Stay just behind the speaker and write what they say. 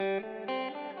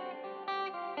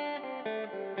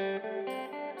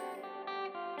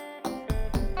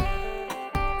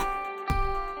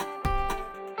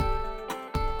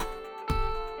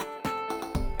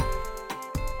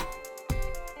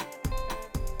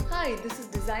Hi, this is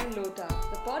Design Lota,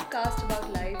 the podcast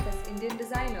about life as Indian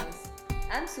designers.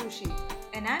 I'm Sushi.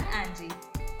 And I'm Angie.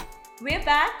 We're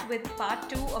back with part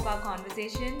 2 of our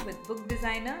conversation with book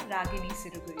designer Ragini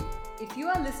Siruguri. If you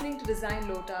are listening to Design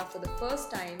Lota for the first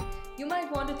time, you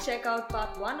might want to check out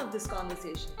part 1 of this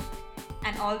conversation.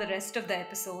 And all the rest of the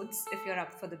episodes if you're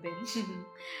up for the binge.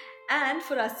 And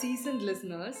for our seasoned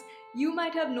listeners, you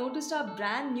might have noticed our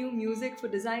brand new music for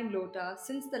Design Lota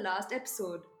since the last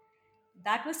episode.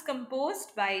 That was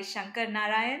composed by Shankar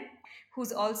Narayan,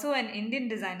 who's also an Indian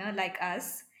designer like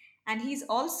us, and he's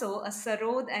also a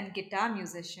sarod and guitar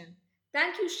musician.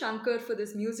 Thank you, Shankar, for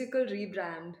this musical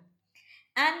rebrand.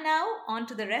 And now, on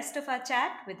to the rest of our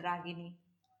chat with Ragini.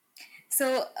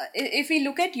 So, if we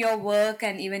look at your work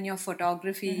and even your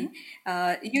photography,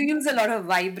 you use a lot of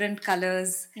vibrant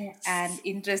colors and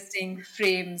interesting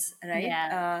frames, right?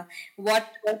 Yeah. What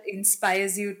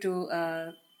inspires you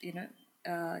to,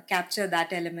 capture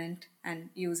that element and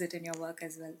use it in your work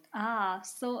as well?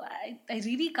 So I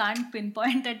really can't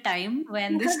pinpoint a time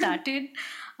when this started.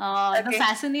 The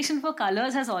fascination for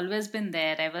colors has always been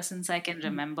there ever since I can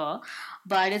remember,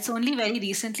 but it's only very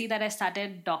recently that I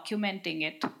started documenting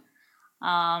it.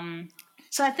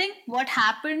 So I think what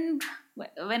happened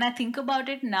when I think about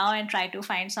it now and try to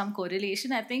find some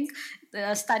correlation, I think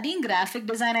studying graphic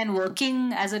design and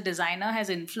working as a designer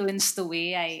has influenced the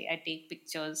way I take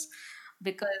pictures.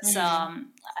 Because and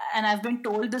I've been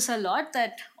told this a lot,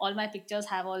 that all my pictures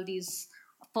have all these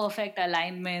perfect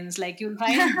alignments, like you'll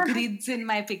find grids in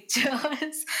my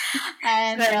pictures.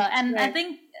 And I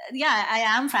think I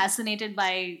am fascinated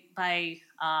by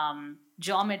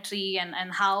geometry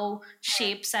and how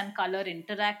shapes and color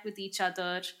interact with each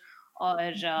other,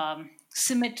 or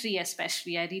symmetry.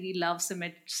 Especially I really love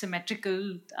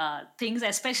symmetrical things,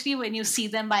 especially when you see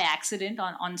them by accident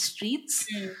on streets.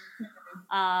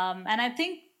 And I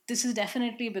think this is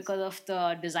definitely because of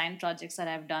the design projects that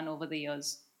I've done over the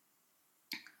years.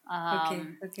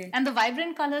 And the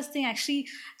vibrant colors thing, actually,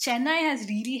 Chennai has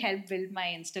really helped build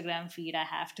my Instagram feed, I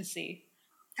have to say.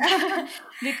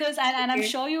 Because I'm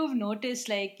sure you've noticed,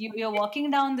 like you're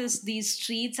walking down these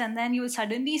streets, and then you will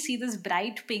suddenly see this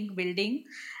bright pink building,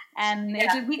 and it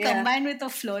will be combined with a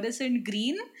fluorescent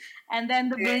green, and then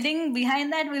the building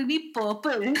behind that will be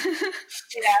purple.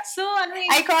 So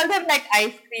I call them like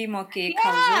ice cream or cake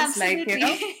houses, absolutely.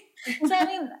 like So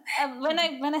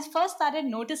when I first started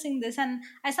noticing this, and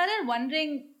I started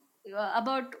wondering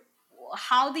about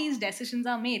how these decisions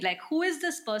are made, like who is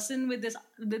this person with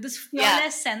this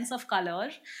fearless sense of color,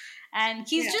 and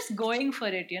he's just going for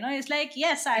it. It's like,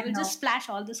 yes, I will just splash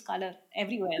all this color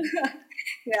everywhere.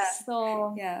 But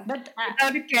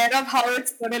without a care of how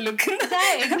it's going to look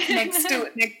next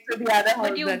to the other house.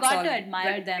 But you've got to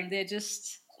admire them. They're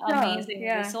just amazing.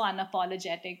 They're so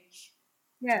unapologetic.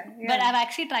 But I've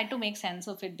actually tried to make sense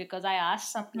of it, because I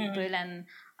asked some people, and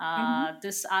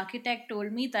this architect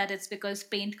told me that it's because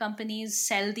paint companies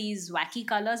sell these wacky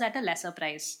colors at a lesser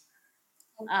price.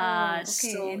 And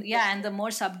the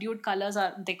more subdued colors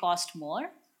they cost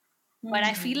more. But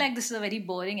I feel like this is a very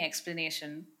boring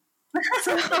explanation.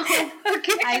 So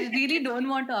I really don't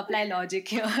want to apply logic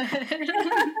here.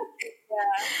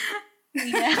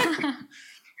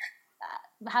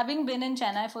 Having been in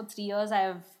Chennai for 3 years,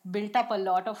 I've built up a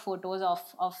lot of photos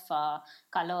of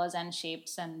colors and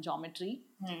shapes and geometry.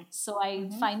 So I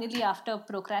finally, after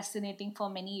procrastinating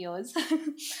for many years,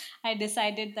 I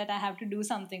decided that I have to do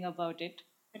something about it.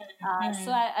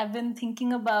 So I've been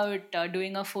thinking about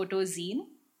doing a photo zine.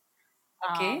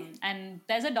 And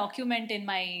there's a document in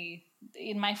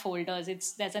my folders.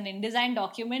 There's an InDesign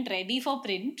document ready for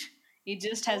print. It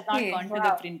just has not gone to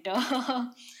the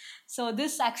printer. So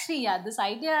this idea,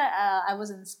 I was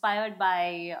inspired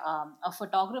by a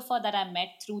photographer that I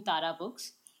met through Tara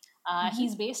Books.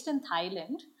 He's based in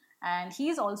Thailand, and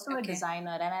he's also a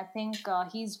designer. And I think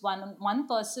he's one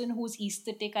person whose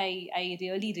aesthetic I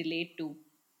really relate to.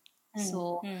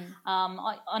 So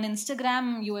on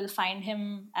Instagram, you will find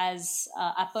him as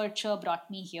Aperture Brought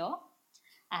Me Here.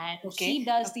 And he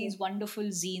does these wonderful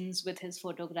zines with his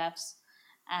photographs.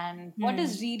 And what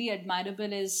is really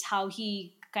admirable is how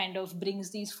he kind of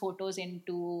brings these photos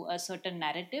into a certain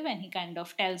narrative, and he kind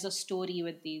of tells a story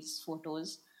with these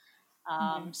photos.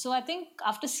 So I think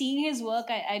after seeing his work,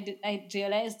 I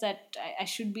realized that I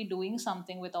should be doing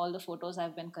something with all the photos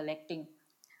I've been collecting.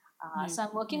 So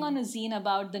I'm working on a zine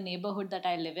about the neighborhood that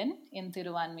I live in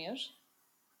Thiruvanmiyur.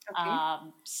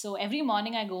 So every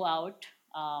morning I go out,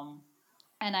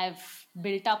 and I've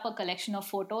built up a collection of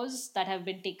photos that have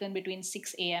been taken between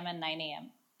 6 a.m. and 9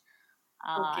 a.m.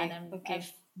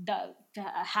 I've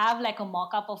have like a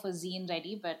mock-up of a zine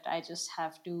ready, but I just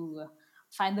have to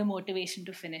find the motivation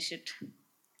to finish it.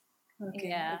 Okay,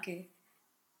 Yeah. okay.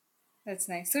 That's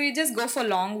nice. So you just go for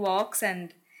long walks,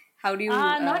 and how do you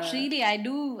Not really. I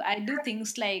do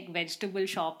things like vegetable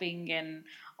shopping, and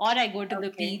or I go to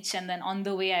the okay. beach, and then on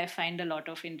the way I find a lot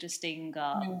of interesting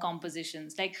Mm,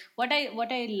 compositions. Like what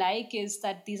I like is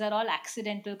that these are all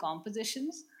accidental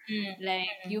compositions. mm, Like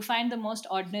mm. you find the most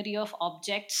ordinary of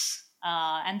objects,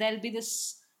 and there'll be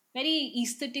this very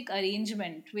aesthetic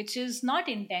arrangement which is not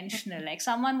intentional. Like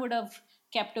someone would have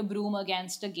kept a broom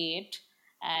against a gate,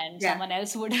 and Yeah, someone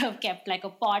else would have kept like a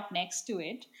pot next to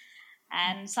it,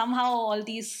 and somehow all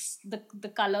these the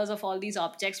colors of all these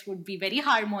objects would be very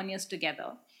harmonious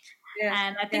together. yeah,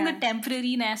 And I think the yeah.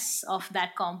 temporariness of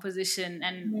that composition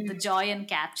and Mm, the joy in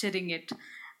capturing it,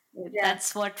 yeah,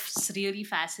 that's what's really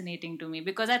fascinating to me,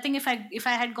 because I think if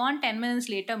I had gone 10 minutes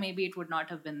later, maybe it would not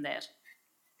have been there.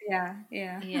 yeah,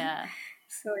 yeah. Yeah.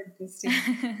 So interesting.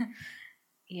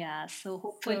 Yeah, so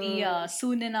hopefully So,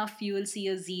 soon enough you will see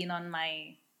a zine on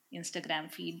my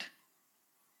Instagram feed.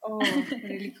 oh,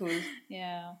 really cool.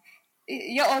 Yeah.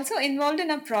 You're also involved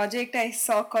in a project I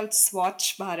saw called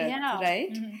Swatch Bharat, Yeah.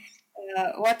 right? Mhm.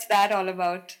 What's that all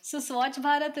about? So Swachh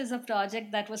Bharat is a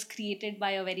project that was created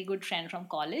by a very good friend from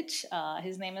college.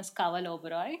 His name is Kaval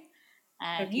Oberoi,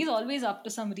 and he's Okay. always up to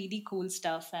some really cool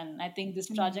stuff. And I think this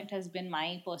Mm. project has been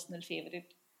my personal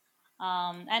favorite.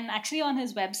 And actually, on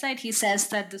his website, he says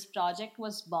that this project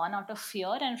was born out of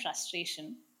fear and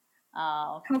frustration.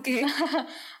 Uh, Okay.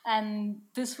 and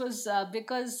this was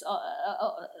because,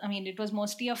 I mean, it was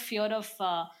mostly a fear of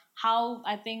how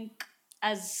I think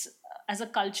as as a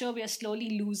culture we are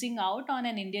slowly losing out on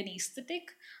an Indian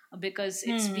aesthetic, because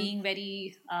it's Hmm. being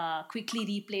very quickly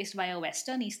replaced by a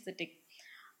Western aesthetic.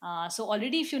 So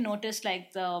already, if you notice,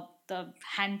 like the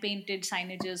hand painted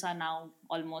signages are now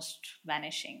almost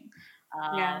vanishing.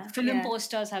 Yeah, Film yeah.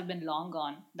 posters have been long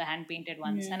gone, the hand painted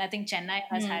ones, Hmm. and I think Chennai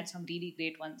has Hmm. had some really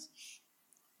great ones.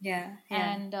 Yeah,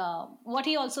 yeah. And what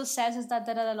he also says is that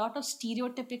there are a lot of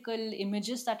stereotypical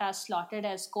images that are slotted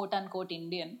as quote unquote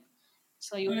Indian.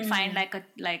 So you will find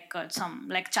Hmm. some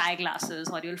like chai glasses,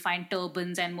 or you'll find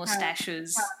turbans and Huh, huh.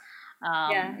 mustaches,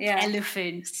 Yeah, yeah,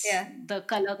 elephants, yeah. the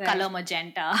color Right.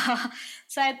 magenta.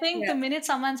 So I think the Yeah, minute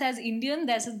someone says Indian,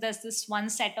 there's this one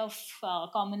set of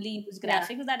commonly used yeah.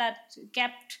 graphics that are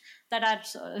kept, that are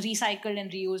recycled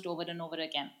and reused over and over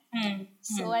again. Hmm.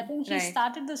 So I Hmm. think he Right.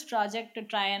 started this project to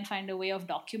try and find a way of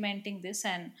documenting this,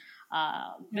 and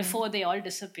Hmm. before they all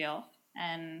disappear,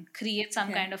 and create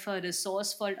some Yeah. kind of a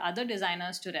resource for other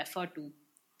designers to refer to.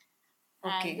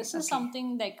 And Okay, this is okay.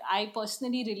 something like I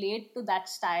personally relate to that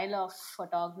style of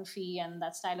photography and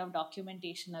that style of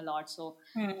documentation a lot. So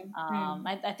Hmm. Hmm.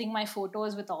 I think my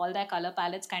photos with all their color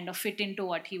palettes kind of fit into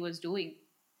what he was doing.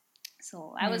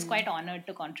 So I was Hmm. quite honored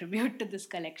to contribute to this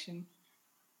collection.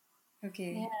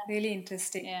 Okay, Yeah. really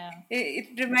interesting. Yeah.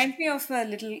 It reminds me of a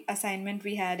little assignment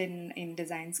we had in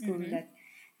design school, Mm-hmm. that,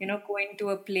 going to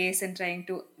a place and trying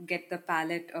to get the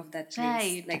palette of that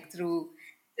place, Right. like through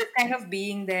just kind of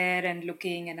being there and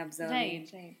looking and Right.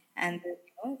 observing, Right. and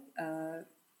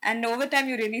and over time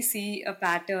you really see a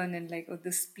pattern, and like, oh,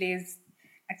 this place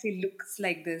actually looks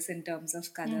like this in terms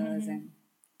of colors, Mm-hmm. and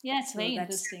Yeah, it's so very that's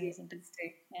interesting, really isn't it?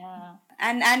 interesting. Yeah.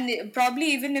 And probably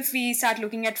even if we start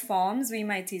looking at forms, we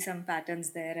might see some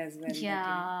patterns there as well. That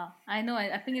Yeah, I know.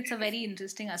 I think it's a very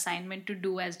interesting assignment to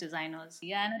do as designers.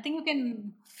 Yeah, and I think you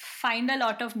can find a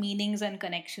lot of meanings and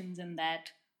connections in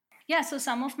that. Yeah, so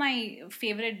some of my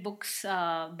favorite books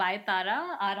by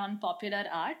Tara are on popular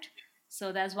art.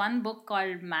 So there's one book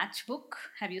called Matchbook.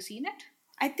 Have you seen it?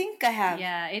 I think I have.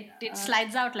 Yeah, it Uh,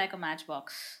 slides out like a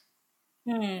matchbox.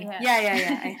 Yeah. Yeah, yeah,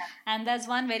 yeah. I have. And there's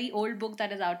one very old book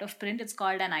that is out of print. It's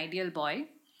called An Ideal Boy.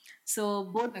 So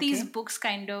both these Okay. books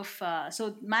kind of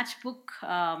so Matchbook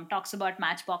talks about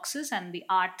matchboxes and the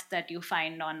art that you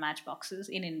find on matchboxes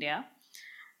in India,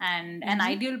 and An Mm-hmm.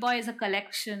 Ideal Boy is a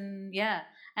collection. Yeah,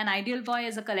 An Ideal Boy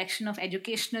is a collection of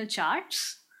educational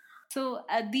charts. So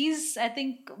these, I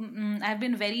think, I've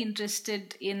been very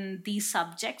interested in these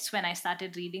subjects when I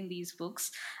started reading these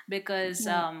books, because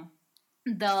Hmm.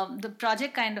 the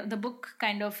project kind of the book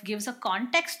kind of gives a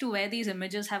context to where these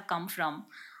images have come from,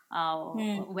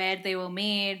 Hmm. where they were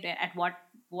made, at what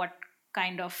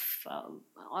kind of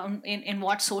in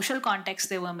what social context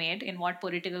they were made, in what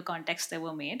political context they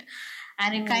were made,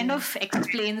 and it kind Hmm. of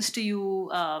explains to you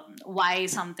why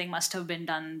something must have been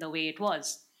done the way it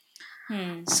was.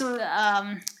 Hmm. So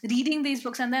reading these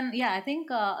books, and then yeah, I think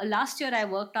last year I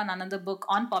worked on another book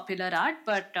on popular art,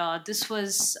 but this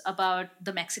was about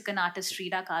the Mexican artist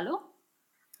Frida Kahlo.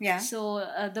 Yeah. So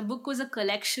the book was a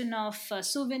collection of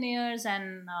souvenirs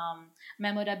and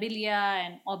memorabilia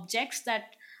and objects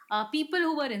that people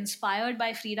who were inspired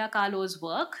by Frida Kahlo's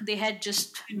work, they had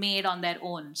just made on their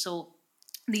own. So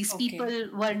these people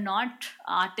were not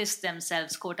artists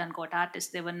themselves, quote unquote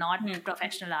artists. They were not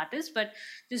professional artists, but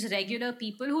just regular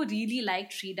people who really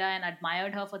liked Frida and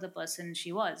admired her for the person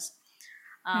she was.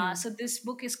 So this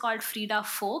book is called Frida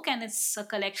Folk, and it's a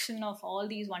collection of all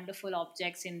these wonderful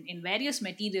objects in various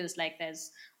materials. Like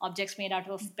there's objects made out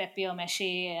of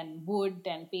papier-mâché and wood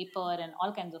and paper and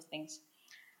all kinds of things.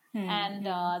 And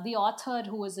the author,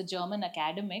 who was a German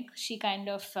academic, she kind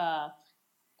of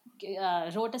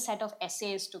wrote a set of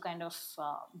essays to kind of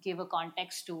give a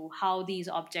context to how these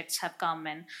objects have come,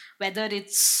 and whether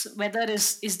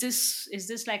is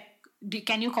this like,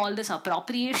 can you call this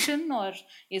appropriation, or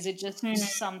is it just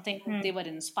something they were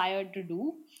inspired to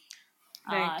do?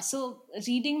 Right. So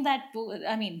reading that book,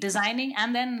 I mean, designing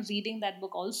and then reading that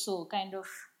book also kind of,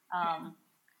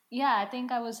 I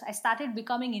think I started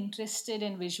becoming interested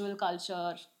in visual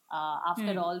culture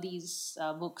after all these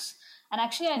books. And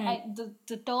actually,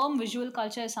 the term visual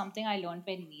culture is something I learned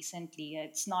very recently.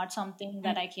 It's not something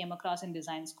that I came across in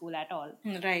design school at all.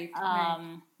 Right.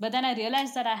 But then I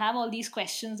realized that I have all these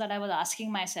questions that I was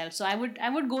asking myself. So I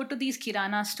would go to these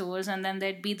Kirana stores, and then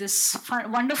there'd be this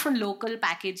wonderful local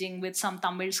packaging with some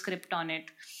Tamil script on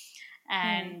it.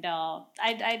 And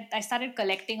I started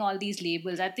collecting all these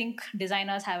labels. I think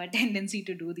designers have a tendency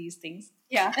to do these things.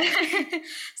 Yeah.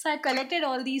 So I collected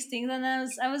all these things, and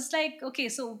I was like, okay,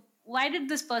 so why did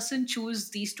this person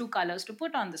choose these two colors to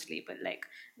put on this label? Like,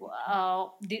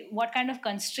 what kind of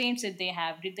constraints did they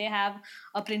have? Did they have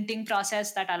a printing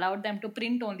process that allowed them to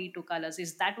print only two colors?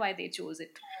 Is that why they chose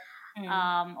it?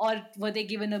 Or were they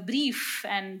given a brief?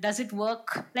 And does it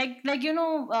work?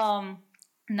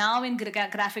 Now in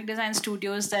graphic design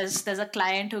studios, there's a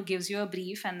client who gives you a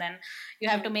brief, and then you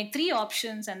have to make 3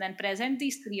 options and then present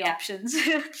these 3 options.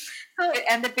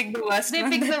 And they pick the worst one.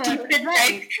 They pick the worst,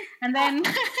 right? And then,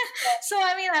 so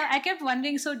I mean, I kept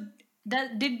wondering, so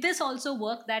did this also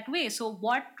work that way? So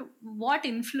what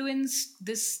influenced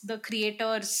the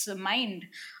creator's mind?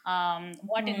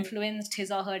 What influenced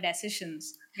his or her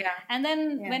decisions? Yeah. And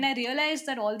then when I realized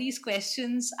that all these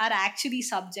questions are actually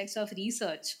subjects of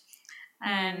research.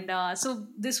 And so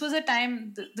this was I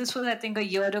think a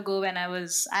year ago, when I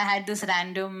had this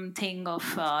random thing of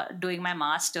doing my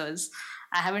master's.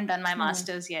 I haven't done my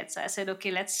master's yet. So I said, okay,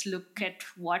 let's look at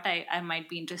what I might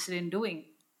be interested in doing.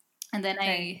 And then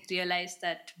I realized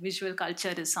that visual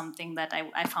culture is something that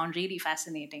I found really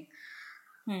fascinating.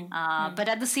 But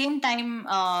at the same time,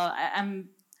 I'm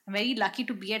very lucky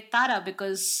to be at Tara,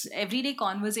 because everyday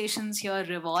conversations here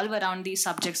revolve around these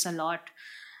subjects a lot.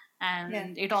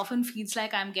 And it often feels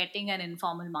like I'm getting an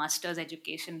informal master's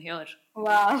education here.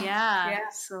 Wow.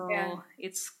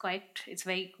 It's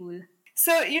very cool.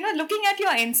 So, looking at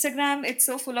your Instagram, it's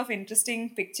so full of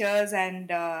interesting pictures and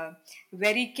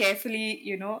very carefully,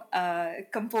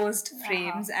 composed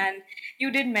frames. And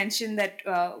you did mention that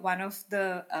one of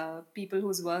the people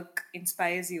whose work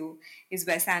inspires you is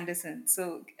Wes Anderson.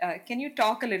 So, can you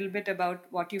talk a little bit about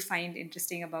what you find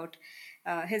interesting about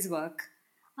his work?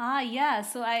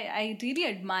 So I really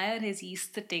admire his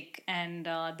aesthetic and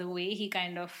the way he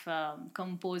kind of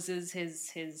composes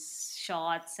his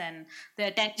shots, and the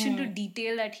attention to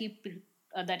detail that he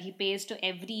pays to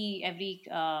every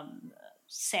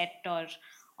set or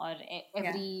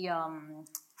every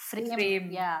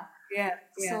frame. Yeah.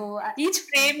 So each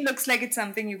frame looks like it's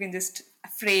something you can just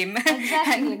frame.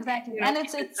 Exactly. And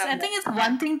it's I think it's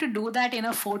one thing to do that in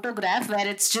a photograph where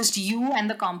it's just you and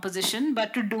the composition,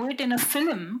 but to do it in a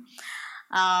film,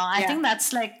 I think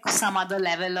that's like some other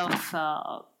level of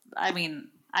I mean,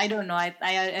 I don't know,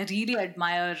 I really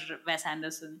admire Wes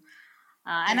Anderson.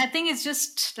 And I think it's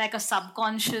just like a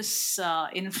subconscious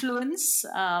influence.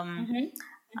 I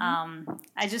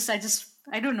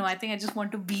don't know. I think I just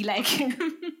want to be like him.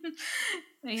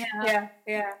 Yeah.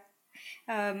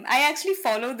 I actually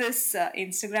follow this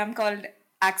Instagram called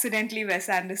Accidentally Wes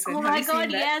Anderson. Oh my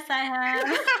God, yes, I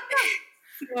have.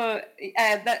 So,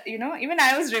 even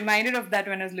I was reminded of that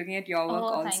when I was looking at your work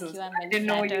also. Thank you. I'm I didn't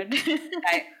know flattered.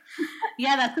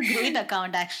 Yeah, that's a great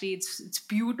account, actually. It's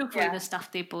beautiful, the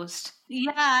stuff they post.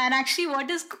 Yeah, and actually what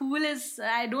is cool is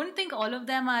I don't think all of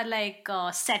them are like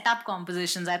set up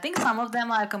compositions. I think some of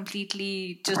them are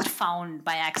completely just found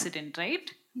by accident, right?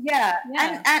 Yeah.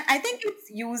 And I think it's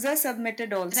user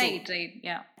submitted also. Right,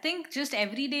 yeah. I think just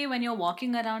every day when you're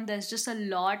walking around, there's a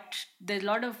lot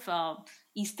of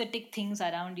aesthetic things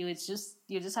around you. It's just,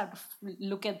 you just have to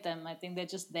look at them. I think they're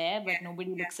just there, but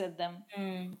nobody looks at them.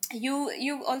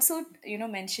 You also,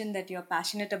 mentioned that you're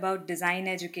passionate about design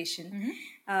education.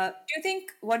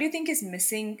 What do you think is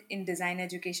missing in design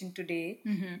education today?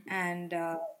 And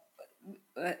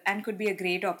and could be a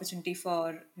great opportunity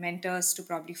for mentors to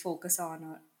probably focus on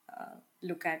or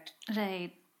look at.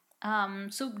 Right.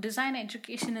 So design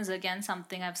education is again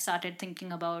something I've started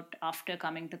thinking about after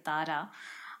coming to Tara,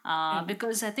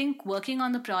 because I think working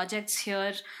on the projects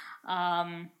here,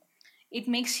 um, it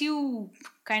makes you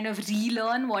kind of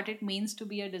relearn what it means to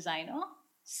be a designer.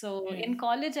 So in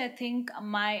college, I think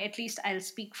at least I'll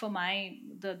speak for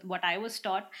the what I was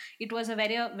taught. It was a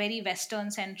very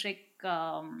Western centric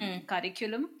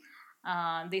curriculum.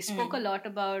 They spoke a lot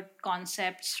about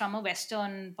concepts from a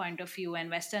Western point of view and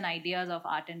Western ideas of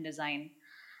art and design.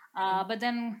 But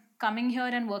then coming here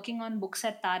and working on books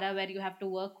at Tara, where you have to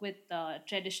work with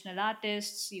traditional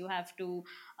artists, you have to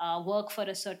work for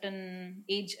a certain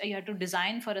age, you have to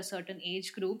design for a certain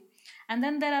age group. And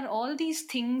then there are all these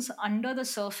things under the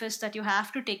surface that you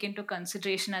have to take into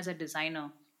consideration as a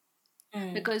designer.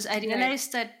 Because I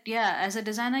realized that, yeah, as a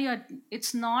designer,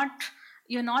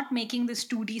 you're not making this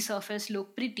 2D surface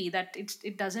look pretty, that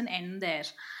it doesn't end there.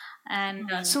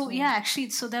 And actually,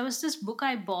 so there was this book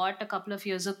I bought a couple of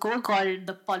years ago called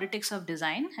The Politics of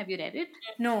Design. Have you read it?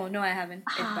 No, I haven't.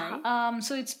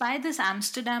 So it's by this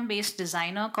Amsterdam-based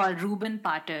designer called Ruben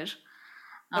Pater.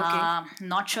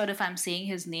 Not sure if I'm saying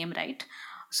his name right.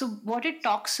 So what it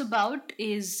talks about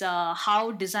is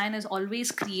how design is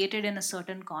always created in a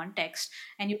certain context,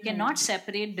 and you cannot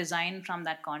separate design from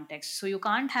that context. So you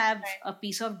can't have a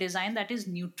piece of design that is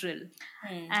neutral.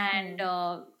 And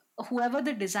whoever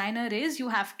the designer is, you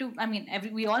have to,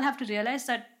 we all have to realize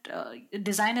that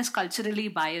design is culturally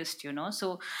biased,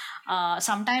 So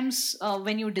sometimes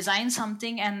when you design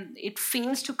something and it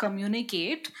fails to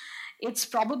communicate, it's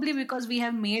probably because we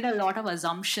have made a lot of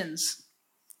assumptions.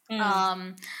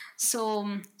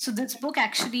 So this book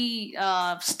actually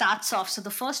starts off. So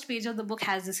the first page of the book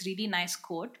has this really nice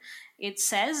quote. It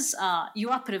says, "You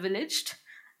are privileged.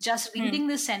 Just reading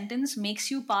this sentence makes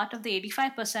you part of the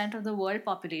 85% of the world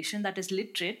population that is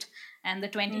literate and the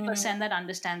 20% that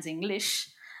understands English.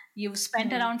 You've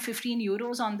spent around 15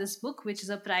 euros on this book, which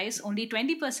is a price only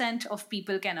 20% of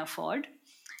people can afford.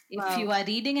 If you are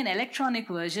reading an electronic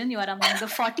version, you are among the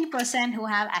 40% who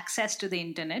have access to the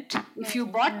internet. If you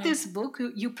bought this book,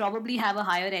 you probably have a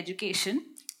higher education,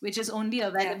 which is only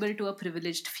available to a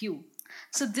privileged few."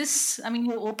 So this,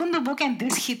 you open the book and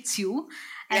this hits you,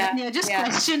 and you're just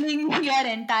questioning your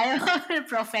entire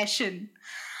profession.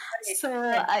 So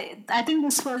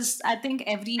I think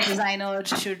every designer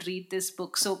should read this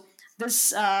book. So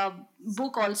this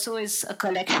book also is a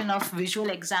collection of visual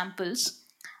examples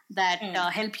that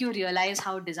help you realize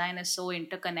how design is so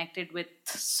interconnected with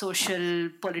social,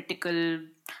 political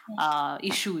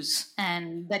issues,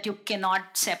 and that you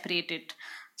cannot separate it.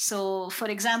 So, for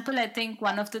example, I think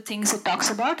one of the things it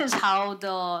talks about is how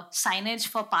the signage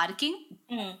for parking,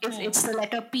 it's the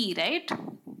letter P, right?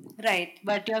 Right.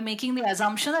 But you're making the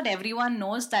assumption that everyone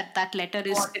knows that letter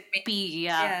is P.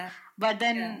 But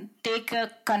then take a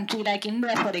country like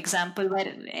India, for example,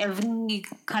 where every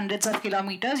hundreds of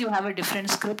kilometers you have a different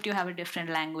script, you have a different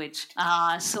language.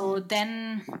 So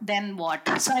then what?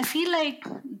 So I feel like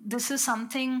this is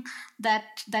something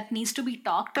that needs to be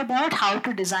talked about, how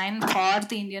to design for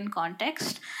the Indian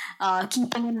context,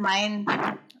 keeping in mind.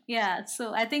 Yeah,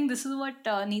 so I think this is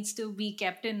what needs to be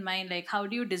kept in mind. Like, how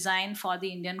do you design for the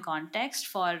Indian context,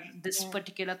 for this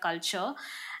particular culture?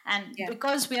 And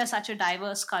because we are such a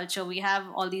diverse culture, we have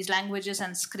all these languages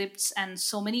and scripts and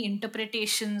so many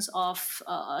interpretations of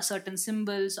certain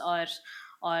symbols or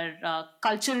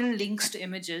cultural links to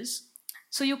images.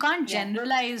 So you can't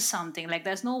generalize something. Like,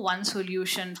 there's no one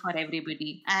solution for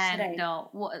everybody. And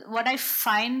what I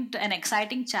find an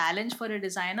exciting challenge for a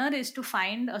designer is to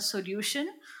find a solution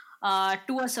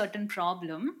to a certain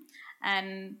problem.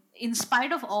 And in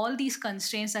spite of all these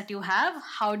constraints that you have,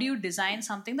 how do you design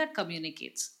something that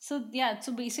communicates? So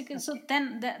basically,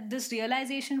 this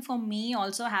realization for me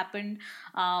also happened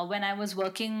when I was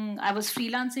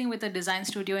freelancing with a design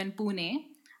studio in Pune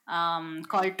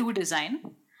called To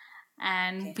Design.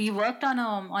 And we worked on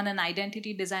an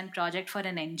identity design project for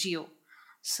an NGO.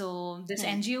 So this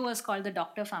NGO was called the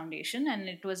Doctor Foundation, and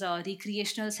it was a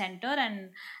recreational center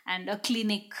and a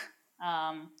clinic.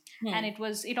 And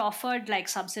it offered like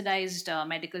subsidized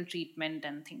medical treatment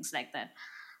and things like that.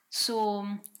 So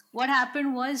what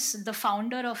happened was the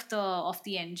founder of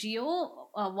the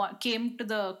NGO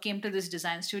came to this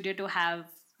design studio to have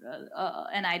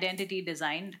an identity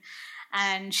designed,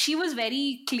 and she was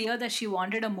very clear that she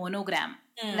wanted a monogram.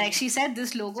 Like she said,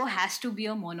 this logo has to be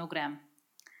a monogram.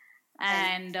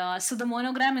 And so the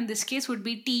monogram in this case would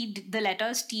be the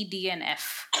letters T, D, and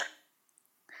F.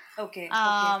 Okay.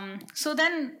 So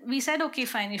then we said, okay,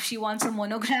 fine. If she wants a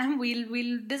monogram,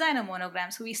 we'll design a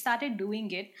monogram. So we started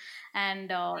doing it,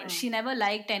 and she never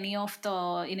liked any of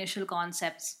the initial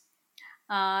concepts.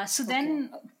 So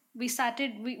then we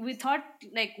thought,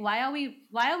 like, why are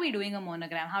we doing a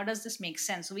monogram? How does this make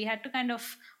sense? So we had to kind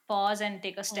of pause and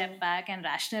take a step back and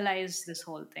rationalize this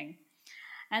whole thing.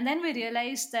 And then we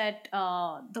realized that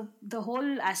the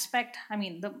whole aspect, I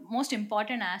mean, the most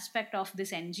important aspect of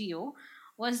this NGO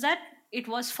was that it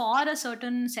was for a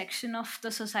certain section of the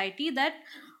society that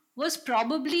was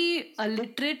probably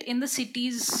illiterate in the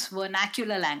city's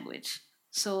vernacular language.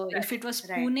 So if it was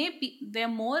Pune, they're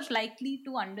more likely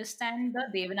to understand the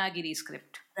Devanagari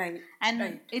script. Right.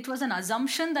 And it was an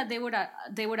assumption that they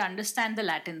would understand the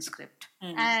Latin script.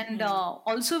 And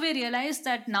also we realized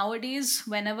that nowadays,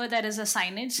 whenever there is a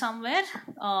signage somewhere,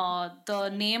 the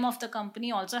name of the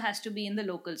company also has to be in the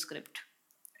local script.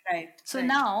 Right. So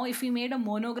now, if we made a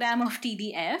monogram of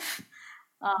TDF,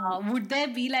 would there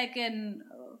be like an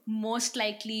most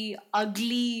likely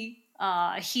ugly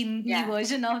Hindi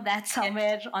version of that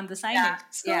somewhere on the signage?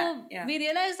 So we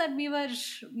realized that we were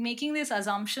making this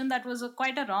assumption that was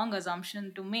quite a wrong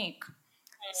assumption to make.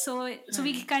 So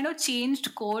we kind of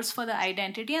changed course for the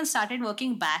identity and started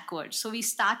working backwards. So we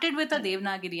started with a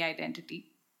Devanagari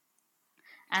identity,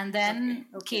 and then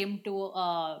came to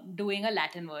doing a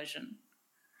Latin version.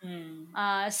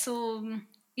 So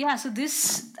we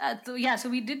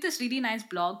did this really nice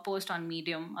blog post on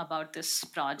Medium about this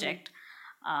project,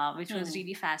 which was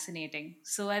really fascinating.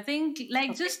 So I think,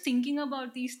 just thinking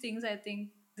about these things, I think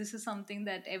this is something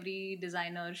that every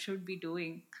designer should be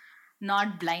doing,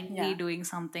 not blindly doing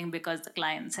something because the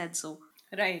client said so.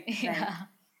 Right.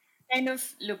 Kind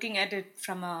of looking at it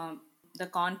from the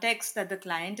context that the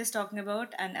client is talking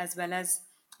about, and as well as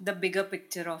the bigger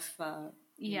picture of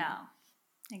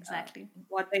exactly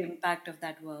what the impact of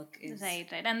that work is. Right.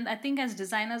 And I think as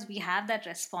designers, we have that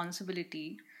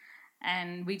responsibility,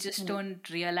 and we just don't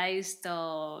realize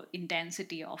the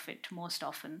intensity of it most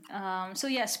often.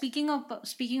 Speaking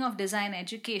of design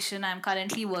education, I'm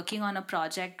currently working on a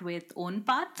project with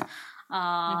OwnPath.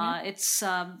 It's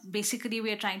basically,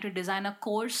 we are trying to design a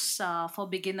course for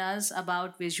beginners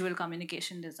about visual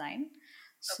communication design.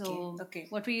 So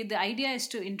the idea is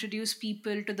to introduce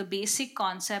people to the basic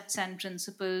concepts and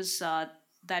principles that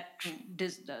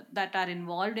are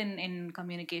involved in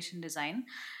communication design.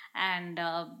 And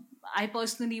I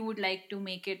personally would like to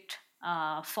make it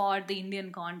for the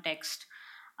Indian context,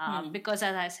 because,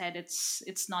 as I said,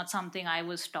 it's not something I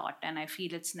was taught, and I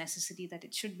feel it's necessary that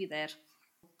it should be there.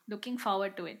 Looking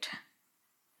forward to it.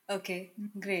 Okay,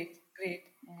 great.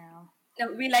 Yeah. Now,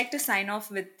 we like to sign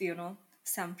off with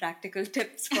some practical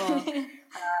tips for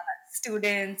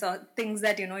students, or things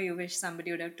that you wish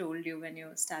somebody would have told you when you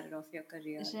started off your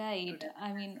career. Right.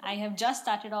 I mean, I have just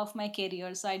started off my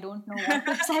career, so I don't know what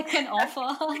tips I can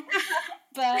offer.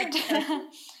 But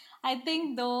I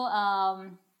think, though,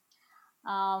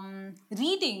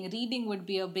 reading would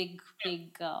be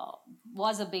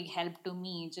was a big help to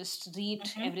me. Just read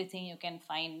everything you can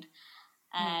find.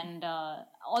 And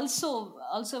also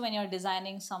when you're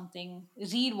designing something,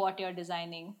 read what you're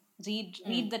designing, read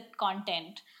the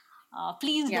content.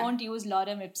 Please don't use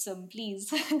lorem ipsum, please.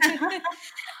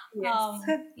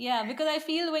 Because I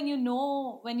feel when you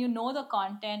know the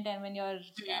content, and when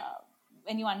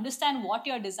you understand what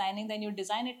you're designing, then you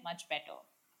design it much better.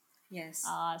 So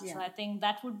I think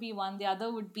that would be one. The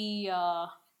other would be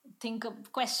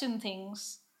question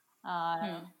things.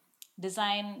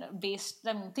 Design based.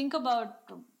 I mean, think about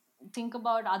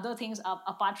other things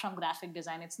apart from graphic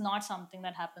design. It's not something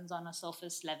that happens on a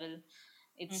surface level.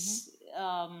 It's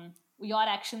your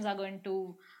actions are going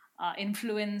to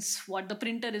influence what the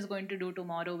printer is going to do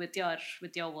tomorrow with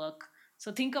your work.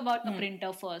 So think about the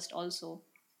printer first also.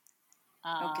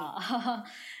 I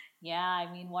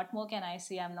mean, what more can I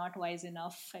say? I'm not wise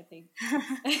enough, I think.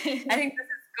 I think this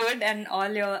is good, and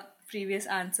all your previous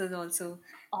answers also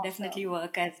definitely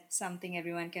work as something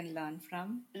everyone can learn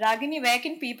from. Ragini, where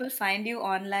can people find you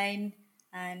online,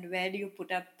 and where do you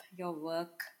put up your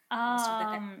work?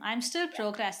 I'm still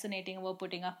procrastinating about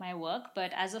putting up my work,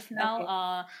 but as of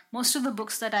now, most of the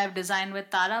books that I've designed with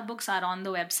Tara Books are on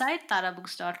the website,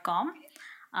 tarabooks.com.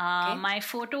 My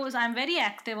photos, I'm very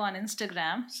active on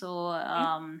Instagram, so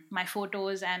my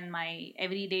photos and my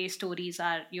everyday stories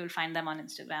you'll find them on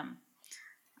Instagram.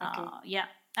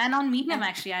 And on Medium,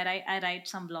 actually, I write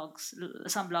some blog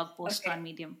posts on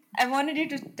Medium. I wanted you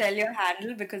to tell your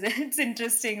handle because it's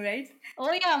interesting, right?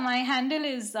 Oh yeah, my handle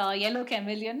is Yellow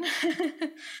Chameleon.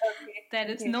 There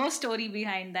is no story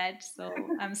behind that, so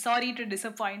I'm sorry to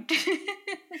disappoint.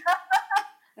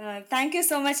 Thank you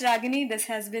so much, Ragini. This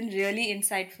has been really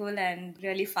insightful and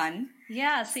really fun.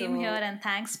 Yeah, same here, So, and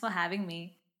thanks for having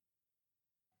me.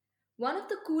 One of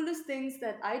the coolest things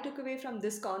that I took away from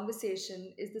this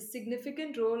conversation is the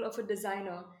significant role of a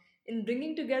designer in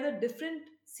bringing together different,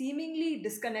 seemingly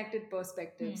disconnected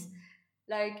perspectives. Hmm.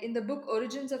 Like in the book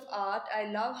Origins of Art, I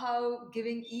love how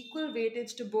giving equal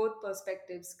weightage to both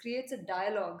perspectives creates a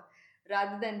dialogue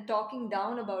rather than talking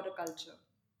down about a culture.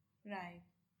 Right.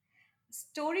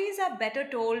 Stories are better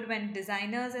told when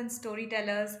designers and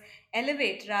storytellers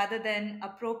elevate rather than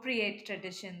appropriate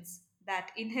traditions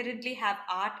that inherently have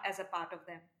art as a part of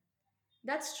them.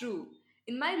 That's true.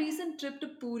 In my recent trip to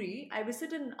Puri, I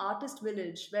visited an artist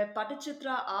village where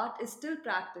Patachitra art is still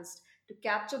practiced to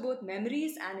capture both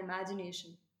memories and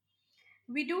imagination.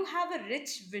 We do have a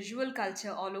rich visual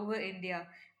culture all over India,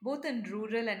 both in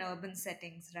rural and urban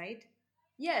settings, right?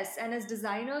 Yes, and as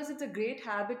designers, it's a great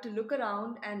habit to look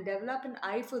around and develop an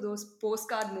eye for those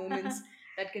postcard moments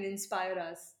that can inspire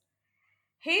us.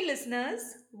 Hey listeners,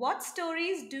 what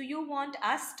stories do you want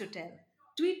us to tell?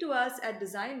 Tweet to us at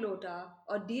Design Lota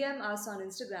or DM us on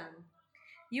Instagram.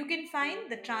 You can find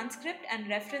the transcript and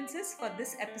references for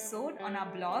this episode on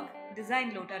our blog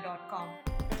designlota.com.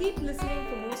 Keep listening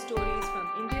for more stories from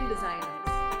Indian designers.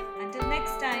 Until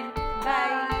next time,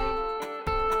 bye. Bye.